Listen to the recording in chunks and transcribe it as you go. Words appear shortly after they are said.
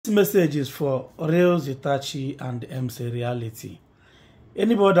message is for Realzitachy and MC Reality.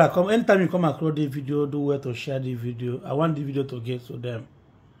 Anybody that come, anytime you come across the video, do well to share the video. I want the video to get to them.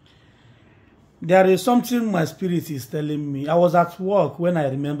 There is something my spirit is telling me. I was at work when I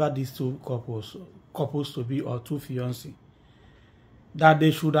remember these two couples to be, or two fiancés, that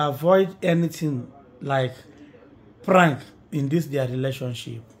they should avoid anything like prank in this their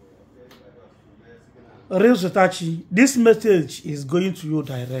relationship. Realzitachy, this message is going to you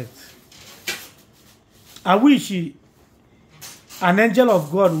direct. I wish an angel of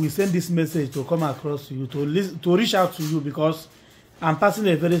God will send this message to come across to you, to reach out to you, because I'm passing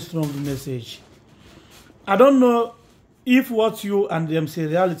a very strong message. I don't know if what you and the MC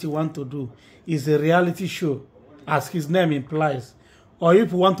Reality want to do is a reality show, as his name implies, or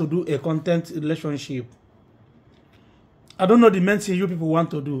if you want to do a content relationship. I don't know the main thing you people want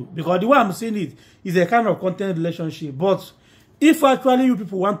to do, because the way I'm seeing it is a kind of content relationship. But if actually you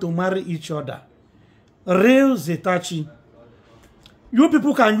people want to marry each other, Realzitachy, you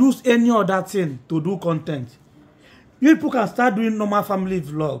people can use any other thing to do content. You people can start doing normal family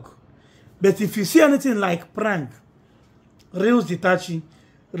vlog. But if you see anything like prank, Realzitachy,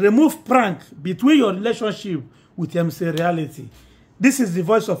 remove prank between your relationship with MC Reality. This is the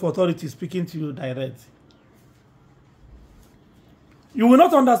voice of authority speaking to you direct. You will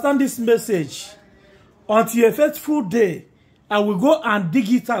not understand this message until a fateful day. I will go and dig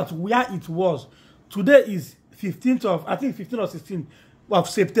it out where it was. Today is 15th of, I think 15th or 16th of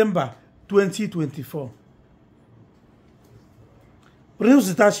September 2024.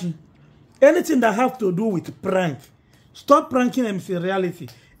 Realzitachy, anything that have to do with prank, stop pranking MC Reality.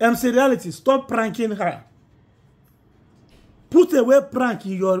 MC Reality, stop pranking her. Put away prank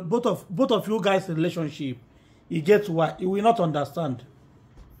in your both of you guys' relationship. You get why? You will not understand.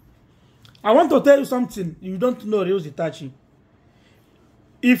 I want to tell you something you don't know, Realzitachy.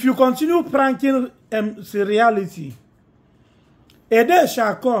 If you continue pranking MC Reality, a day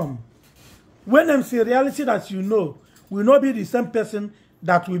shall come when MC Reality that you know will not be the same person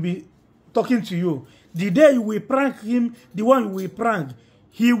that will be talking to you. The day you will prank him, the one you will prank,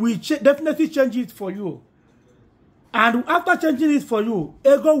 he will definitely change it for you. And after changing it for you,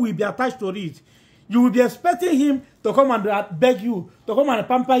 ego will be attached to it. You will be expecting him to come and beg you, to come and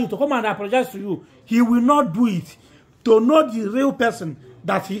pamper you, to come and apologize to you. He will not do it. To know the real person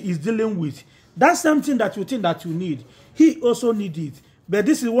that he is dealing with. That's something that you think that you need. He also needs it. But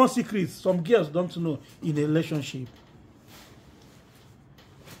this is one secret some girls don't know in a relationship.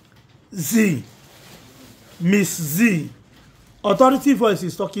 Z. Miss Z. Authority voice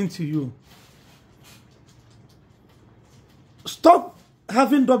is talking to you. Stop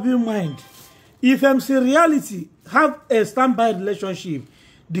having double mind. If MC Reality have a standby relationship,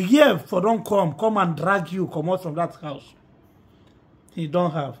 the year for don't come and drag you, come out from that house. He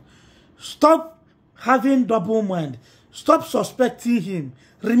don't have. Stop having double mind. Stop suspecting him.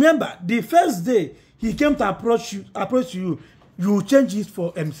 Remember, the first day he came to approach you, you change it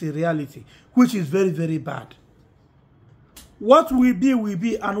for MC Reality, which is very, very bad. What will be,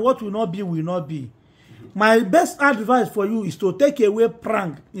 and what will not be. My best advice for you is to take away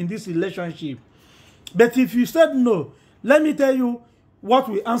prank in this relationship. But if you said no, let me tell you what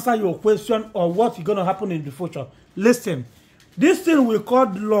will answer your question or what is going to happen in the future. Listen, this thing we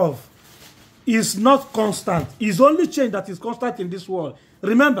call love is not constant. It's only change that is constant in this world.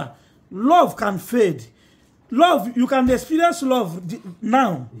 Remember, love can fade. Love, you can experience love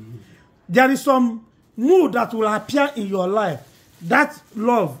now. There is some mood that will appear in your life. That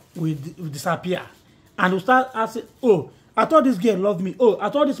love will disappear. And you start asking, oh, I thought this girl loved me. Oh, I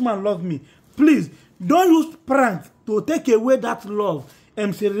thought this man loved me. Please, don't use prank to take away that love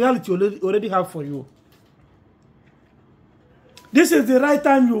MC Reality already have for you. This is the right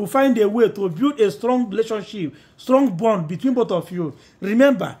time you will find a way to build a strong relationship, strong bond between both of you.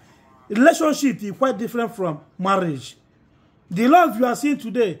 Remember, relationship is quite different from marriage. The love you are seeing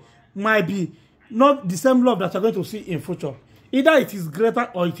today might be not the same love that you're going to see in future. Either it is greater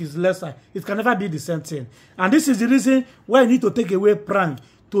or it is lesser. It can never be the same thing. And this is the reason why you need to take away prank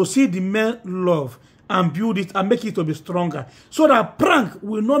to see the main love and build it and make it to be stronger. So that prank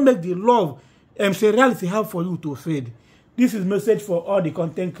will not make the love MC Reality have for you to fade. This is a message for all the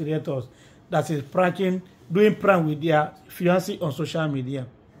content creators that is pranking, doing prank with their fiancé on social media.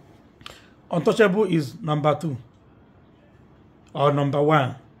 Untouchable is number 2 or number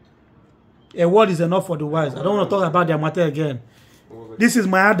 1. A word is enough for the wise. I don't want to talk about their matter again. This is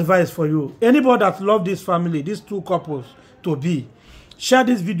my advice for you. Anybody that love this family, these two couples to be, share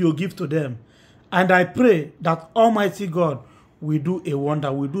this video, give to them. And I pray that Almighty God will do a wonder,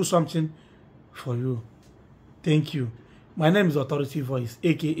 will do something for you. Thank you. My name is Authority Voice,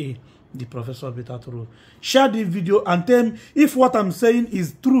 aka the Professor Betatoro. Share this video and tell me if what I'm saying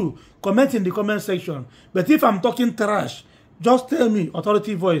is true. Comment in the comment section. But if I'm talking trash, just tell me,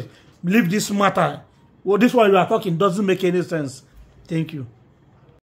 Authority Voice, leave this matter. Well, this one you are talking doesn't make any sense. Thank you.